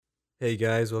Hey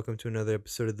guys, welcome to another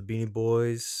episode of the Beanie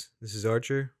Boys. This is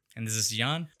Archer. And this is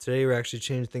Jan. Today we're actually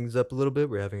changing things up a little bit.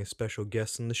 We're having a special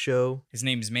guest on the show. His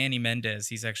name is Manny Mendez.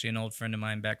 He's actually an old friend of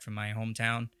mine back from my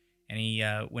hometown. And he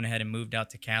went ahead and moved out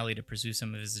to Cali to pursue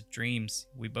some of his dreams.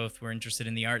 We both were interested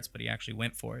in the arts, but he actually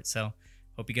went for it. So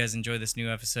hope you guys enjoy this new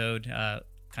episode.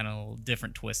 Kind of a little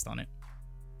different twist on it.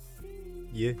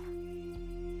 Yeah.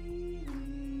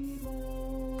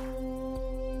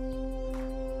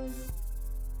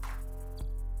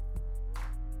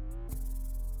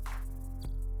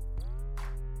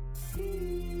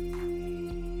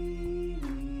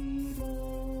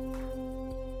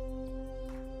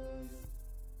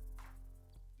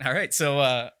 All right.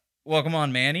 So welcome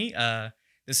on, Manny.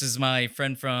 This is my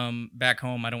friend from back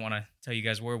home. I don't want to tell you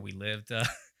guys where we lived.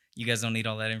 You guys don't need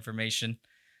all that information.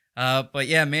 But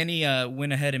yeah, Manny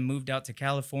went ahead and moved out to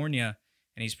California,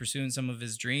 and he's pursuing some of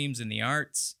his dreams in the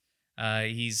arts.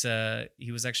 He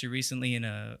was actually recently in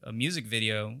a music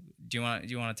video. Do you want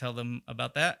to tell them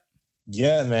about that?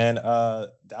 Yeah, man.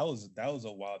 That was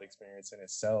a wild experience in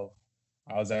itself.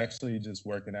 I was actually just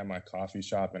working at my coffee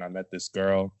shop and I met this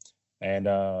girl and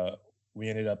we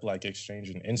ended up like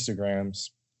exchanging Instagrams.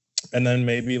 And then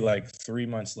maybe like 3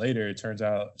 months later, it turns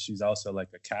out she's also like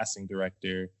a casting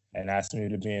director and asked me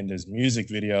to be in this music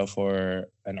video for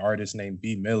an artist named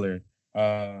B Miller,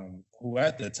 who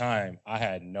at the time I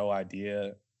had no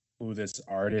idea who this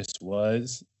artist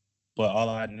was, but all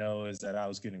I know is that I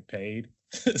was getting paid.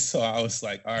 So I was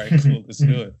like, all right, cool, let's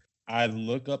do it. I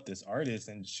look up this artist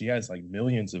and she has like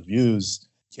millions of views.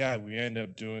 Yeah, we end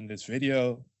up doing this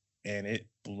video and it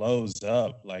blows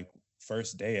up. Like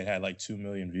first day it had like 2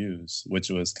 million views, which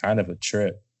was kind of a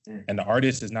trip. And the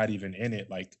artist is not even in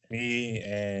it. Like me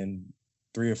and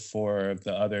 3 or 4 of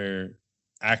the other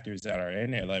actors that are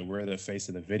in it, like we're the face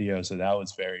of the video. So that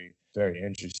was very, very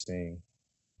interesting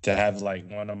to have like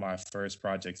one of my first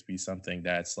projects be something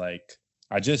that's like,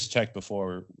 I just checked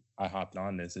before I hopped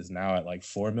on this, is now at like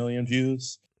 4 million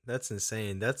views. That's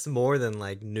insane. That's more than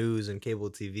like news and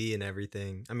cable TV and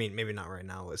everything. I mean, maybe not right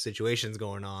now with situations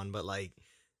going on, but like,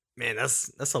 man,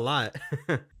 that's a lot.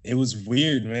 It was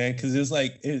weird, man, because it's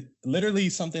like it literally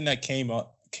something that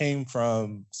came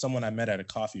from someone I met at a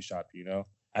coffee shop,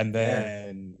 and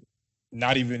then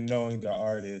not even knowing the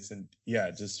artist, and yeah,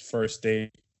 just first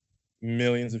day,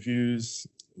 millions of views.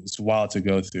 It's wild to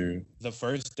go through. The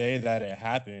first day that it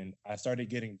happened, I started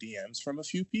getting DMs from a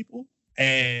few people.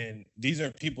 And these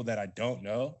are people that I don't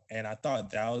know. And I thought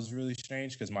that was really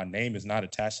strange because my name is not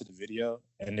attached to the video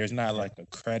and there's not like a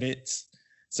credits.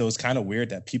 So it's kind of weird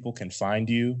that people can find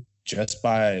you just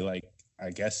by like, I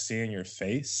guess, seeing your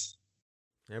face.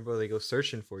 Yeah, bro, they go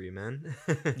searching for you, man.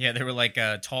 Yeah, they were like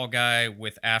a tall guy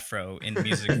with afro in the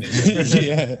music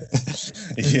video.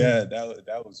 Yeah,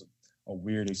 that was a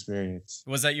weird experience.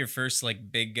 Was that your first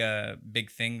like big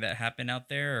thing that happened out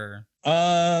there,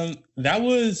 or?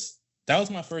 That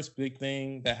was my first big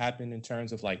thing that happened in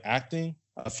terms of like acting.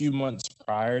 A few months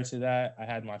prior to that, I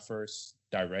had my first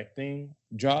directing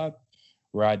job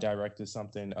where I directed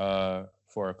something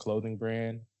for a clothing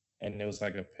brand, and it was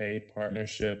like a paid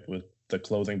partnership with the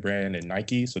clothing brand and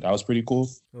Nike. So that was pretty cool.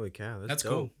 Holy cow, That's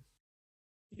dope. cool.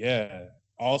 Yeah.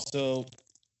 Also,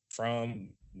 from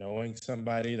knowing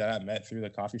somebody that I met through the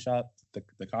coffee shop,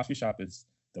 the coffee shop is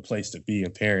the place to be,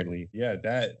 apparently. Yeah,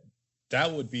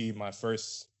 that would be my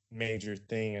first major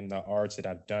thing in the arts that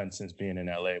I've done since being in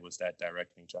LA, was that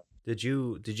directing job. Did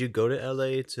you go to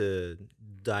LA to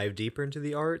dive deeper into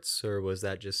the arts, or was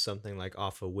that just something like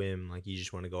off a whim, like you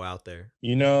just want to go out there?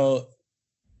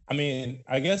 I mean,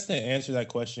 I guess to answer that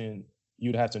question,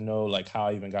 you'd have to know like how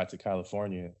I even got to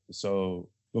California. So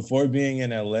before being in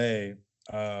LA,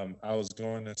 I was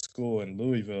going to school in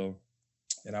Louisville,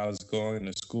 and I was going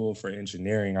to school for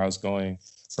engineering. I was going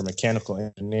for mechanical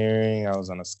engineering. I was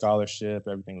on a scholarship.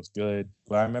 Everything was good.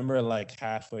 But I remember like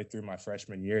halfway through my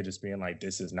freshman year, just being like,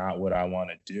 this is not what I want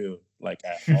to do, like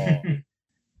at all.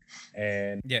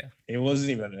 And Yeah, it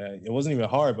wasn't even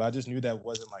hard, but I just knew that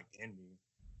wasn't like in me.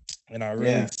 And I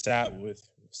really sat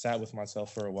with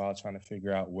myself for a while trying to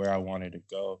figure out where I wanted to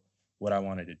go, what I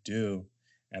wanted to do.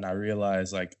 And I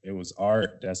realized like it was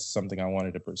art. That's something I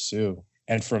wanted to pursue.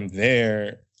 And from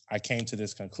there, I came to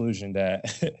this conclusion that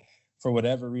for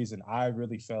whatever reason, I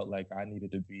really felt like I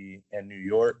needed to be in New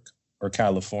York or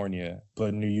California.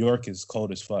 But New York is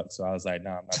cold as fuck. So I was like,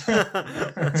 nah, I'm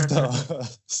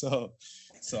not. So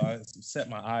I set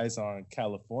my eyes on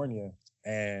California.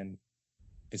 And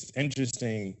it's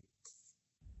interesting,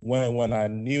 when I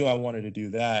knew I wanted to do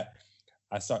that,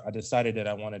 I decided that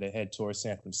I wanted to head towards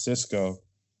San Francisco,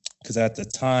 because at the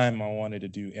time I wanted to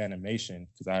do animation,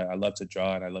 because I love to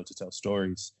draw and I love to tell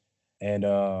stories. And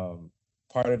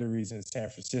part of the reason San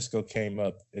Francisco came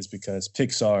up is because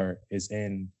Pixar is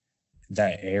in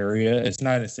that area. It's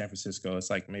not in San Francisco. It's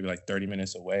like maybe like 30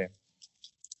 minutes away.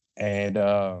 And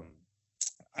I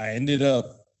ended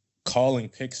up calling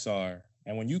Pixar.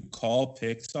 And when you call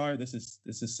Pixar, this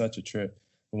is such a trip.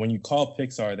 When you call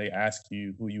Pixar, they ask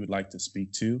you who you would like to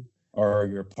speak to or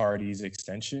your party's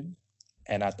extension.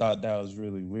 And I thought that was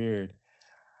really weird.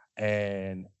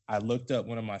 And I looked up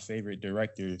one of my favorite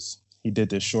directors. He did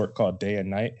this short called Day and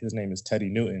Night. His name is Teddy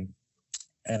Newton.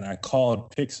 And I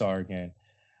called Pixar again,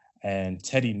 and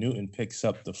Teddy Newton picks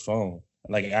up the phone.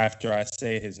 Like after I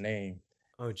say his name,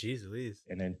 Oh, geez, Louise.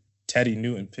 and then Teddy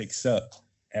Newton picks up,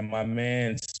 and my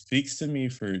man speaks to me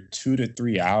for 2 to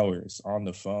 3 hours on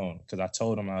the phone because I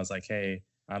told him I was like, "Hey,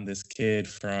 I'm this kid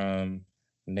from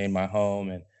name my home,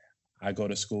 and I go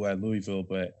to school at Louisville,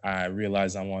 but I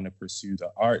realized I want to pursue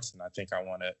the arts, and I think I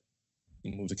want to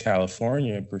move to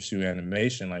California and pursue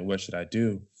animation. Like, what should I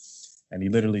do?" And he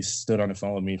literally stood on the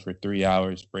phone with me for 3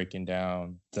 hours, breaking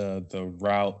down the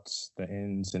routes, the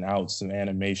ins and outs of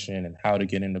animation, and how to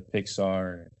get into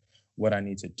Pixar, and what I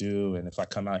need to do. And if I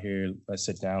come out here, let's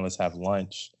sit down, let's have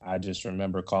lunch. I just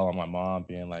remember calling my mom,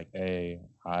 being like, "Hey,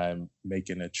 I'm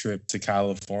making a trip to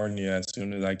California as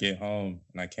soon as I get home."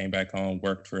 And I came back home,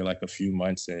 worked for like a few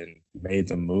months, and made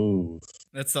the move.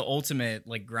 That's the ultimate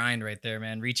like grind right there,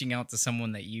 man. Reaching out to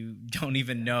someone that you don't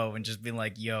even know and just being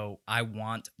like, "Yo, I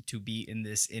want to be in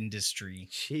this industry."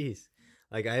 Jeez.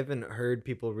 Like I haven't heard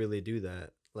people really do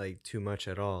that like too much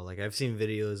at all. Like I've seen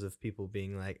videos of people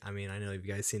being like, I mean, I know you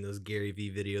guys seen those Gary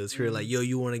V videos who are like, Mhm. yo,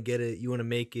 you want to get it, you want to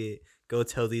make it, go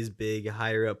tell these big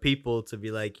higher up people to be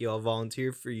like, yo, I'll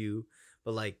volunteer for you.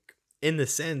 But like in the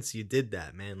sense you did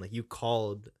that, man. Like you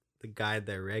called the guy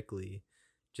directly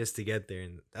just to get there,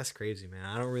 and that's crazy, man.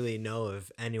 I don't really know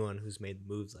of anyone who's made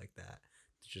moves like that.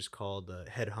 To just call the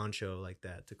head honcho like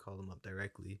that to call them up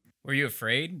directly. Were you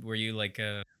afraid? Were you like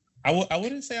I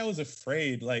wouldn't say I was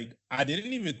afraid. Like, I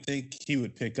didn't even think he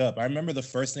would pick up. I remember the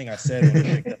first thing I said when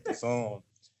he picked up the phone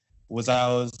was I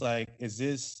was like, "Is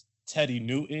this Teddy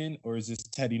Newton or is this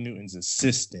Teddy Newton's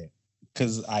assistant?"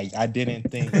 Because I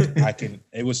didn't think I can.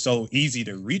 It was so easy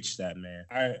to reach that man.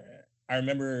 I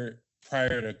remember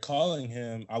prior to calling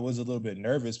him, I was a little bit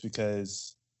nervous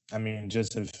because I mean,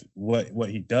 just of what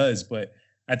he does, but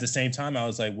at the same time, I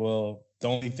was like, well, the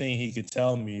only thing he could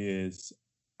tell me is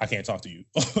I can't talk to you,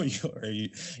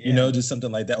 or just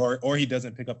something like that, or he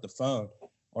doesn't pick up the phone,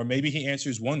 or maybe he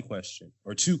answers one question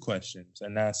or two questions,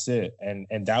 and that's it. And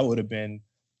that would have been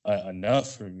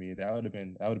enough for me. That would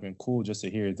have been cool just to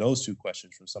hear those two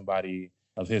questions from somebody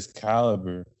of his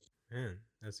caliber. Man,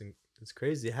 that's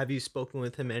crazy. Have you spoken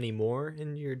with him any more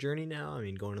in your journey now? I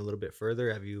mean, going a little bit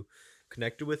further, have you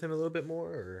connected with him a little bit more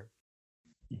or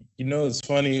You know, it's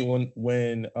funny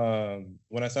when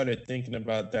I started thinking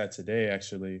about that today.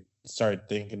 Actually, started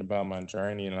thinking about my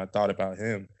journey, and I thought about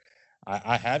him.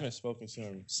 I haven't spoken to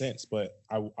him since, but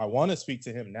I want to speak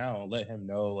to him now and let him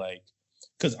know, like,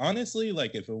 because honestly,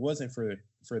 like, if it wasn't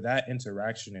for that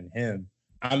interaction and him,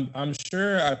 I'm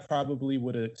sure I probably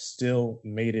would have still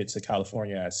made it to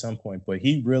California at some point. But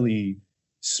he really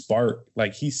sparked,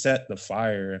 like, he set the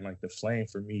fire and like the flame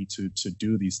for me to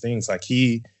do these things. Like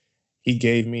he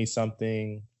gave me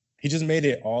something. He just made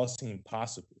it all seem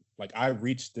possible. Like I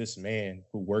reached this man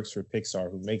who works for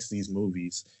Pixar, who makes these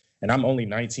movies, and I'm only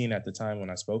 19 at the time when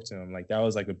I spoke to him. Like that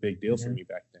was like a big deal for Mhm. me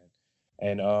back then.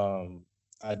 And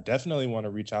I definitely want to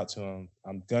reach out to him.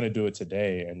 I'm gonna do it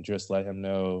today and just let him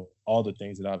know all the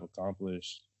things that I've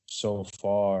accomplished so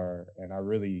far. And I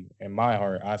really, in my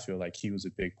heart, I feel like he was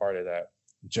a big part of that,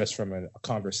 just from a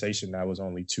conversation that was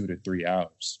only 2 to 3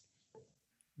 hours.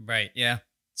 right? Yeah.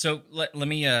 So let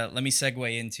me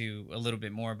segue into a little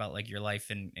bit more about like your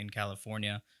life in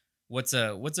California. What's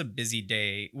a busy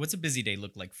day? What's a busy day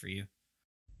look like for you?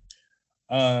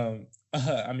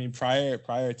 I mean,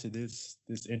 prior to this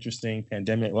interesting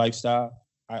pandemic lifestyle,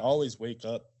 I always wake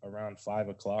up around 5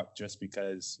 o'clock just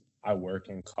because I work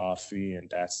in coffee and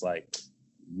that's like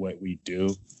what we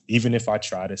do. Even if I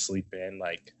try to sleep in,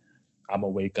 like I'm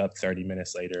gonna wake up 30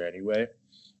 minutes later anyway.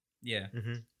 Yeah.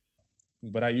 Mhm.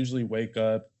 But I usually wake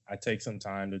up, I take some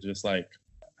time to just like,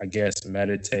 I guess,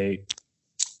 meditate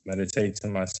to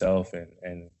myself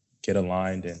and get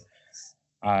aligned. And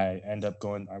I end up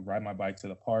going, I ride my bike to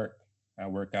the park. I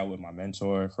work out with my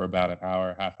mentor for about an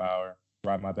hour, half hour,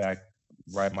 ride my back,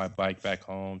 ride my bike back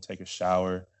home, take a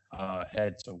shower,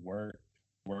 head to work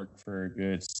for a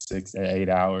good 6 to 8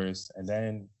 hours. And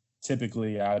then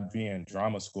typically I'd be in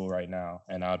drama school right now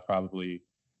and I'd probably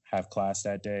have class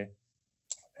that day.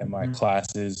 And my Mhm.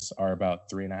 classes are about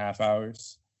 3.5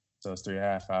 hours. So it's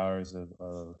 3.5 hours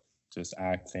of just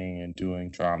acting and doing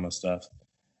drama stuff.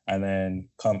 And then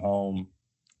come home.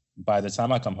 By the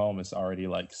time I come home, it's already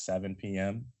like 7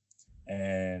 p.m.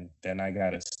 And then I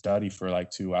got to study for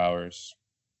like 2 hours.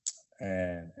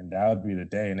 And that would be the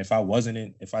day. And if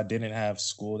I didn't have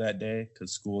school that day,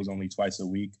 because school is only twice a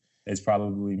week, it's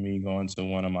probably me going to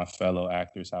one of my fellow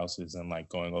actors' houses and like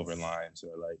going over lines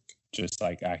or like just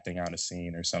like acting out a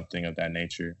scene or something of that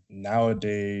nature.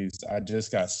 Nowadays, I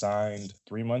just got signed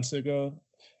 3 months ago.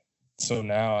 So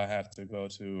now I have to go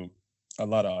to a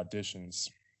lot of auditions,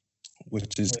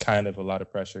 which is kind of a lot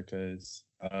of pressure because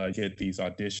I get these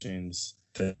auditions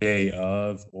the day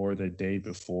of or the day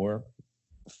before.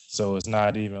 So it's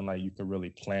not even like you can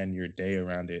really plan your day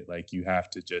around it. Like you have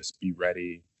to just be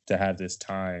ready to have this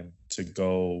time to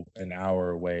go an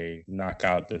hour away, knock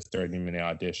out this 30-minute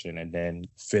audition, and then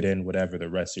fit in whatever the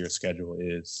rest of your schedule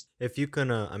is. If you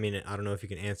can, I mean, I don't know if you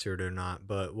can answer it or not,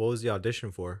 but what was the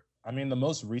audition for? I mean, the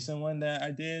most recent one that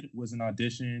I did was an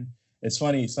audition. It's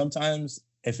funny, sometimes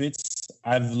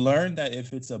I've learned that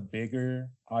if it's a bigger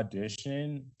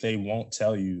audition, they won't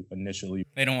tell you initially.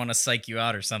 They don't want to psych you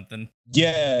out or something.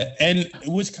 Yeah, and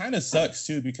which kind of sucks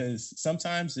too, because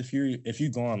sometimes if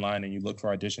you go online and you look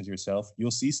for auditions yourself,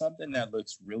 you'll see something that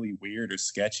looks really weird or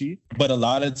sketchy. But a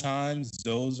lot of times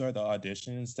those are the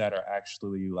auditions that are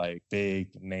actually like big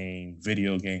name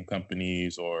video game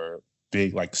companies or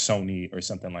big like Sony or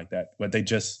something like that. But they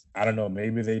just, I don't know,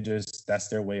 maybe that's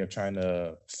their way of trying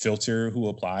to filter who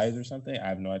applies or something. I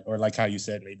have no idea. Or like how you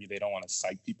said, maybe they don't want to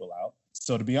psych people out.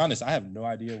 So to be honest, I have no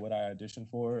idea what I auditioned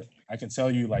for. I can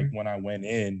tell you like when I went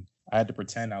in, I had to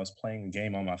pretend I was playing a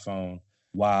game on my phone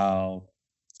while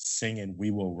singing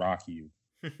We Will Rock You.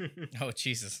 Oh,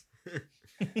 Jesus.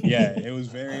 Yeah, it was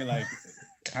very like,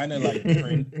 kind of like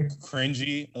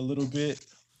cringy a little bit.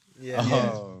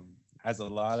 Yeah. As a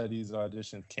lot of these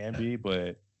auditions can be,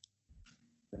 but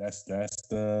that's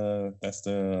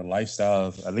the lifestyle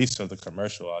of, at least for the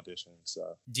commercial auditions.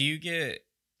 So do you get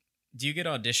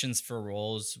auditions for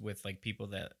roles with like people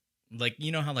that, like,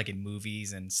 you know how like in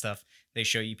movies and stuff they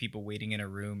show you people waiting in a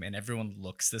room and everyone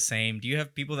looks the same? Do you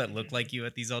have people that look like you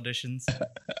at these auditions?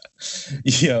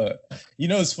 Yeah,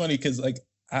 it's funny because like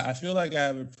I feel like I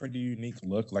have a pretty unique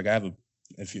look. Like I have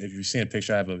if you've seen a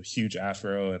picture, I have a huge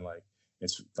afro and like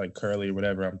it's like curly or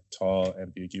whatever. I'm tall,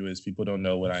 ambiguous. People don't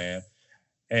know what I am.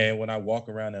 And when I walk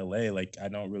around LA, like I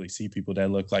don't really see people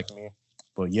that look like me.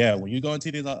 But yeah, when you go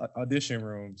into these audition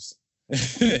rooms,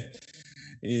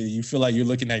 you feel like you're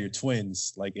looking at your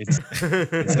twins. Like it's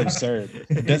absurd.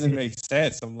 It doesn't make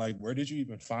sense. I'm like, where did you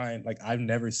even find? Like I've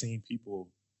never seen people.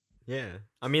 Yeah,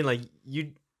 I mean, like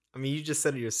you just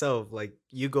said it yourself. Like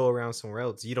you go around somewhere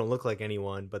else, you don't look like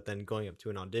anyone, but then going up to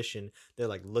an audition, they're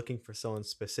like looking for someone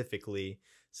specifically.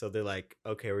 So they're like,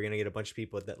 okay, we're gonna get a bunch of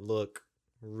people that look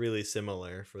really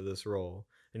similar for this role,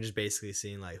 and just basically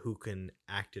seeing like who can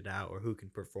act it out or who can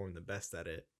perform the best at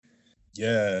it.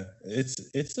 Yeah,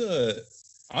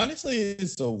 honestly,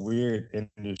 it's a weird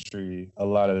industry a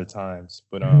lot of the times,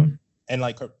 but and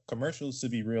like commercials, to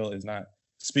be real, is not.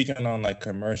 Speaking on like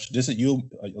commercial, you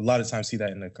a lot of times see that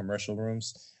in the commercial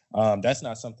rooms. That's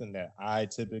not something that I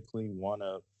typically want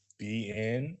to be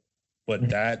in, but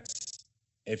that's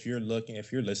if you're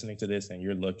listening to this and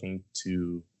you're looking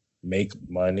to make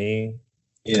money,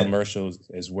 commercials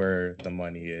is where the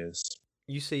money is.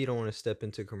 You say you don't want to step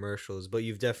into commercials, but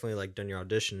you've definitely like done your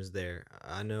auditions there.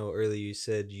 I know earlier you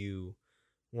said you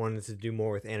wanted to do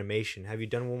more with animation. Have you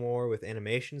done more with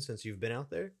animation since you've been out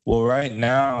there? Well, right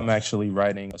now I'm actually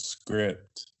writing a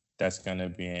script that's gonna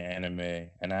be an anime,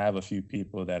 and I have a few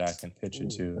people that I can pitch it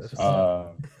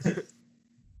to.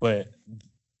 But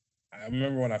I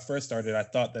remember when I first started, I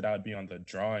thought that I'd be on the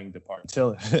drawing department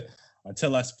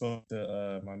until I spoke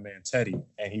to my man Teddy,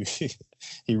 and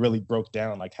he really broke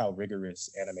down like how rigorous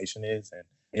animation is, and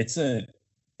it's an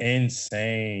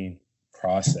insane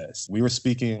process. Me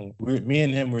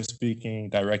and him were speaking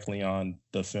directly on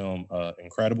the film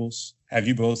Incredibles. Have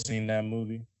you both seen that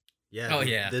movie? Yeah. Oh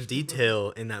yeah. The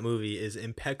detail in that movie is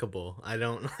impeccable. I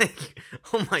don't like.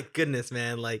 Oh my goodness,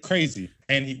 man! Like crazy.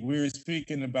 And we were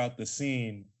speaking about the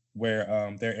scene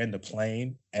where they're in the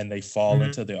plane and they fall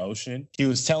into the ocean. He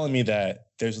was telling me that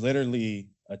there's literally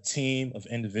a team of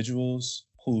individuals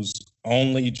whose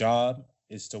only job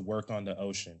is to work on the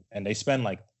ocean, and they spend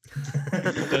like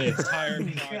the entire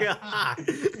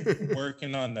time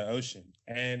working on the ocean.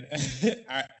 And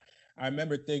I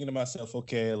remember thinking to myself,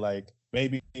 okay, like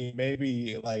maybe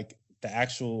like the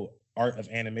actual art of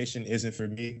animation isn't for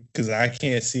me, because I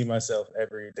can't see myself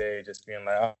every day just being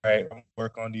like, all right, I'm gonna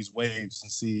work on these waves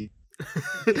and see.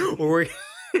 Or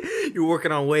you're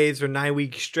working on waves for 9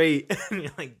 weeks straight. And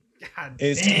you're like, God,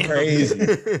 it's damn.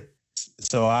 crazy.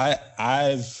 So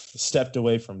I've stepped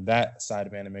away from that side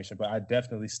of animation, but I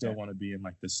definitely still want to be in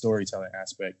like the storytelling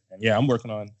aspect. And yeah, I'm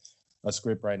working on a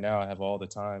script right now. I have all the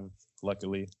time,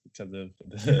 luckily, because of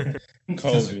the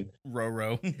COVID.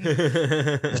 Roro.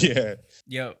 Yeah.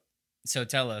 Yo, so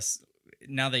tell us,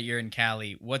 now that you're in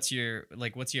Cali, what's your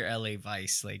LA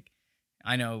vice? Like,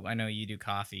 I know you do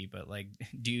coffee, but like,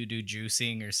 do you do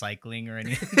juicing or cycling or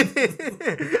anything?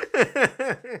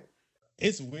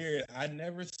 It's weird. I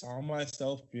never saw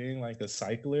myself being like a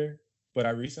cycler, but I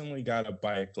recently got a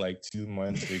bike like 2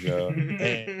 months ago.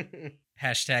 And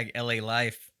Hashtag LA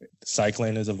life.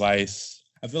 cycling is a vice.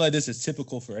 I feel like this is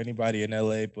typical for anybody in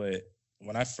LA, but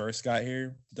when I first got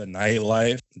here, the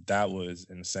nightlife, that was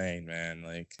insane, man.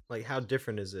 Like, how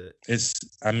different is it?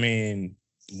 I mean,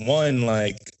 one,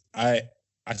 like I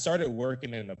started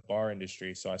working in the bar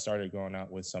industry, so I started going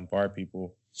out with some bar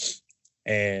people,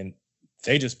 and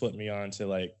they just put me on to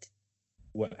like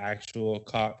what actual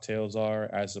cocktails are,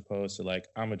 as opposed to like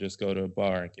I'm gonna just go to a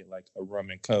bar and get like a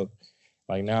rum and coke.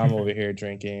 Like now I'm over here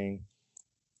drinking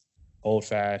old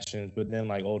fashions, but then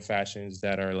like old fashions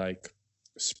that are like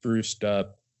spruced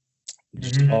up,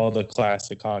 just all the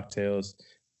classic cocktails.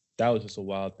 That was just a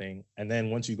wild thing. And then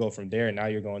once you go from there, now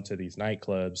you're going to these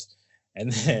nightclubs,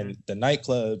 and then the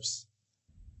nightclubs,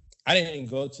 I didn't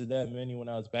go to that many when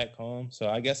I was back home, so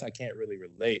I guess I can't really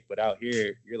relate. But out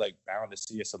here, you're like bound to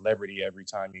see a celebrity every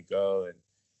time you go, and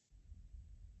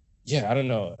yeah, I don't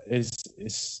know.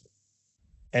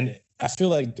 And I feel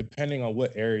like depending on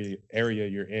what area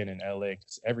you're in LA,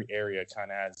 because every area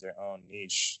kind of has their own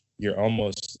niche.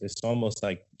 It's almost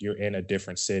like you're in a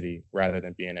different city rather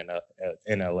than being in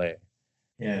LA,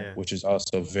 Yeah. which is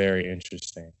also very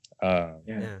interesting.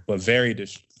 But very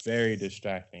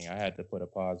distracting. I had to put a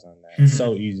pause on that. It's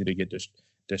so easy to get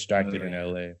distracted in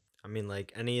LA. I mean,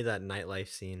 like any of that nightlife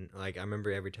scene. Like I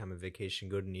remember every time a vacation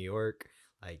go to New York,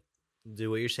 like do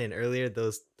what you're saying earlier.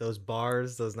 Those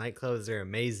bars, those nightclubs, they're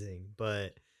amazing.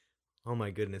 But oh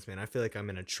my goodness, man, I feel like I'm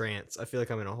in a trance. I feel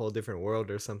like I'm in a whole different world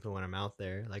or something when I'm out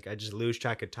there. Like I just lose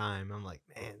track of time. I'm like,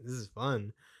 man, this is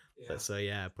fun. But so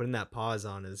yeah, putting that pause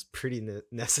on is pretty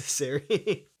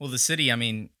necessary. Well, the city, I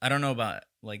mean, I don't know about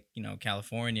like,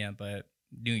 California, but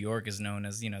New York is known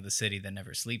as, the city that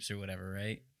never sleeps or whatever,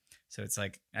 right? So it's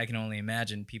like I can only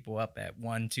imagine people up at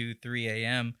 1, 2, 3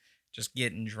 a.m. just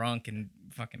getting drunk and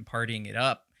fucking partying it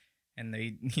up. And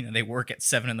they, they work at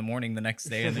 7 in the morning the next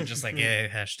day and they're just like, hey,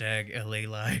 hashtag LA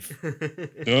life.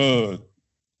 Dude.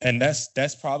 And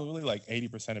that's probably like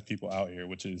 80% of people out here,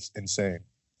 which is insane.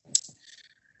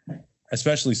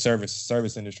 Especially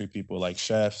service industry people like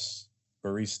chefs,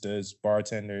 baristas,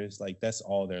 bartenders, like that's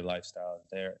all their lifestyle.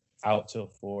 They're out till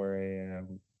 4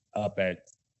 a.m., up at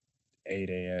 8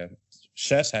 a.m.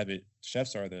 Chefs are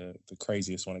the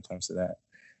craziest when it comes to that.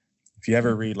 If you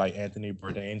ever read like Anthony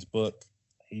Bourdain's book,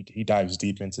 he dives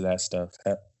deep into that stuff,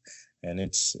 and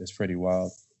it's pretty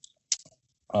wild.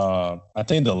 I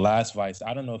think the last vice,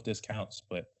 I don't know if this counts,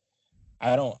 but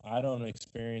I don't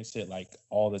experience it like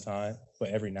all the time, but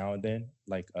every now and then,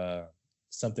 like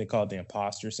something called the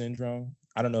imposter syndrome.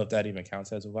 I don't know if that even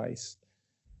counts as a vice,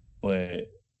 but I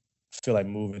feel like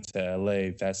moving to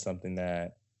LA, that's something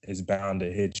that is bound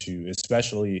to hit you,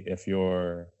 especially if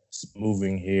you're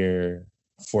moving here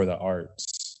for the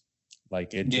arts.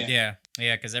 Like it. Yeah,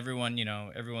 because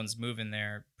everyone's moving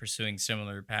there, pursuing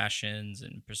similar passions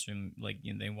and pursuing like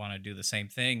they want to do the same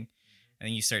thing. And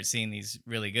then you start seeing these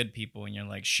really good people and you're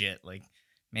like, shit, like,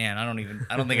 man, I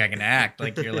don't think I can act.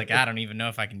 Like, you're like, I don't even know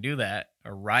if I can do that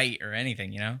or write or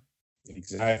anything,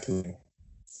 Exactly.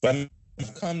 But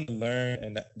I've come to learn,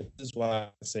 and this is why I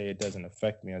say it doesn't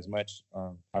affect me as much.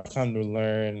 I've come to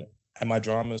learn at my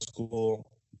drama school,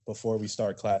 before we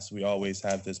start class, we always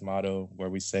have this motto where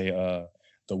we say,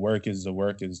 the work is the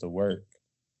work is the work.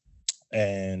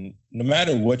 And no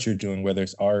matter what you're doing, whether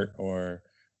it's art or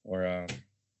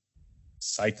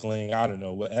cycling, I don't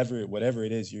know, whatever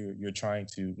it is you're trying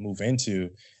to move into,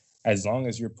 as long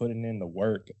as you're putting in the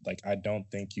work, like I don't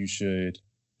think you should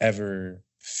ever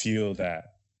feel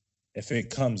that. If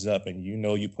it comes up and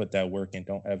you put that work in,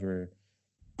 don't ever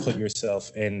put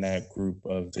yourself in that group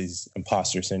of these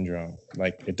imposter syndrome.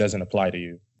 Like it doesn't apply to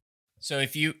you. So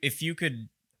if you could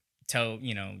tell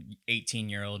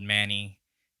 18-year-old Manny,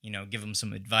 give him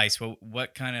some advice,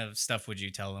 what kind of stuff would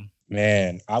you tell him?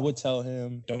 Man, I would tell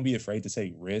him, don't be afraid to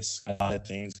take risks. A lot of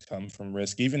things come from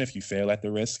risk. Even if you fail at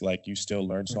the risk, like you still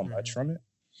learn so much from it.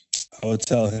 I would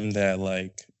tell him that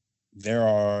like there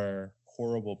are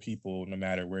horrible people no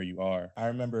matter where you are. I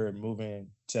remember moving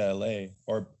to LA,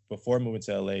 or before moving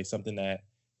to LA, something that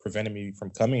prevented me from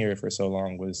coming here for so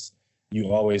long was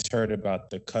you always heard about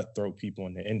the cutthroat people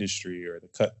in the industry or the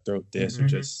cutthroat this or Mhm.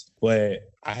 just,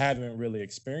 but I haven't really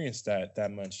experienced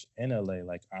that much in LA.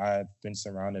 Like I've been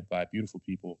surrounded by beautiful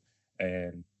people,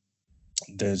 and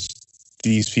there's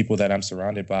these people that I'm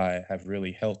surrounded by have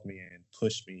really helped me and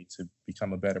pushed me to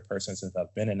become a better person since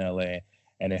I've been in LA.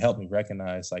 And it helped me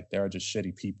recognize like there are just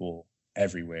shitty people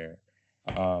everywhere.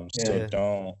 So Yeah.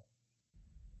 don't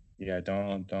let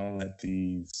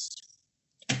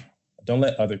don't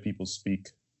let other people speak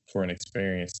for an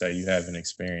experience that you haven't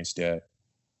experienced yet.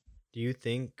 Do you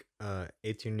think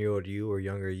 18-year-old you or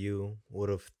younger you would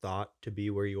have thought to be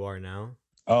where you are now?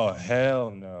 Oh hell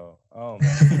no. Oh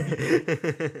my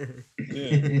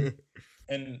dude.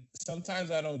 And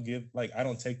sometimes I don't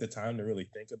take the time to really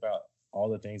think about all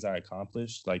the things I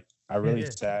accomplished. Like I really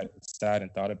Yeah. sat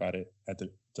and thought about it at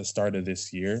the start of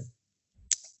this year.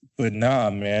 But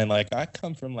nah, man, like I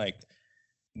come from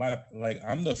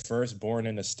I'm the firstborn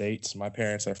in the States. My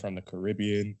parents are from the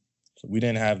Caribbean. So we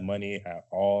didn't have money at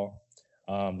all.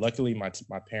 Luckily, my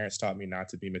parents taught me not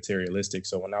to be materialistic.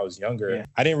 So when I was younger, Yeah.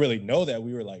 I didn't really know that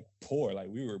we were like poor, like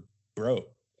we were broke.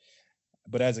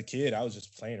 But as a kid, I was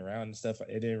just playing around and stuff.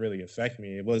 It didn't really affect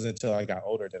me. It wasn't until I got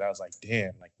older that I was like,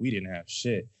 damn, like we didn't have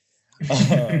shit.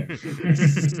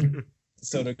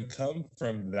 So to come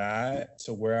from that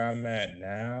to where I'm at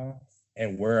now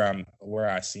and where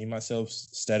I see myself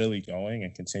steadily going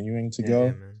and continuing to Yeah, go,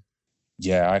 man.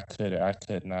 yeah, I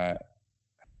could not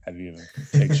have even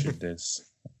pictured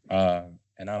this.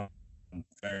 And I'm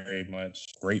very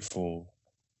much grateful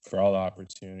for all the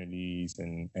opportunities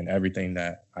and everything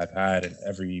that I've had and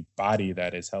everybody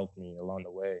that has helped me along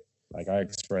the way. Like I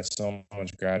express so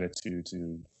much gratitude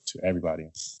to everybody.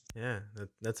 Yeah,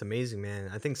 that's amazing, man.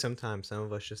 I think sometimes some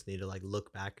of us just need to like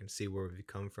look back and see where we've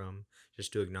come from,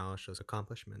 just to acknowledge those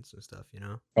accomplishments and stuff, you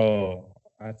know? Oh,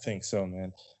 I think so,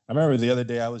 man. I remember the other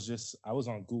day I was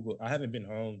on Google. I haven't been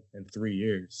home in 3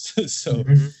 years. So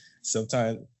Mhm.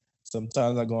 sometimes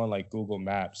I go on like Google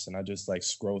Maps and I just like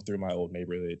scroll through my old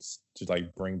neighborhoods to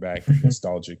like bring back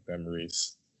nostalgic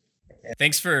memories.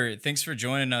 Thanks for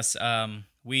joining us.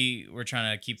 We were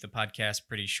trying to keep the podcast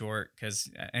pretty short because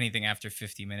anything after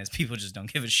 50 minutes, people just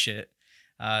don't give a shit.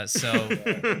 So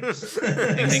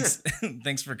hey,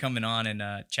 thanks for coming on and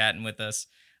chatting with us.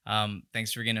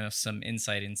 Thanks for giving us some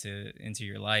insight into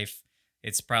your life.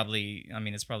 It's probably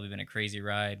been a crazy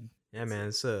ride. Yeah, man,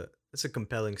 it's a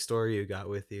compelling story you got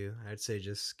with you. I'd say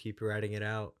just keep writing it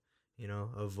out. You know,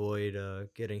 avoid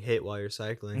getting hit while you're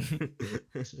cycling.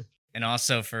 And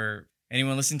also for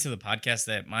anyone listening to the podcast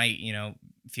that might,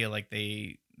 feel like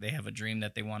they have a dream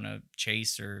that they want to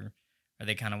chase or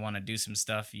they kind of want to do some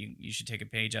stuff, you should take a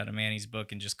page out of Manny's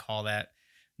book and just call that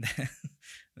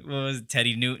what was it,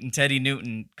 Teddy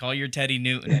Newton. Call your Teddy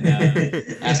Newton and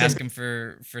ask him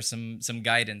for some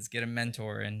guidance, get a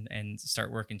mentor and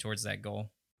start working towards that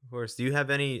goal. Of course. Do you have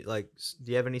any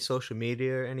social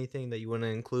media or anything that you want to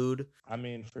include? I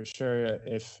mean, for sure,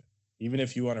 even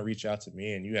if you want to reach out to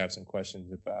me and you have some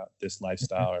questions about this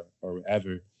lifestyle or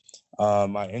whatever,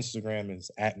 my Instagram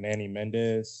is at Manny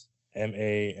Mendez,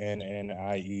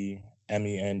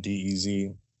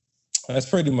 MannieMendez. That's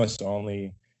pretty much the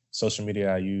only social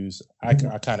media I use. I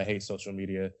kind of hate social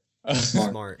media.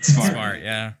 Smart.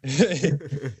 Yeah.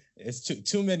 It's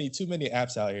too many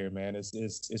apps out here, man. It's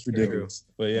ridiculous.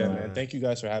 But yeah, man, thank you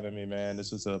guys for having me, man.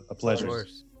 This was a pleasure. Of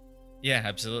course. Yeah,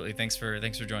 absolutely. Thanks for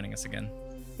joining us again.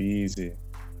 Be easy.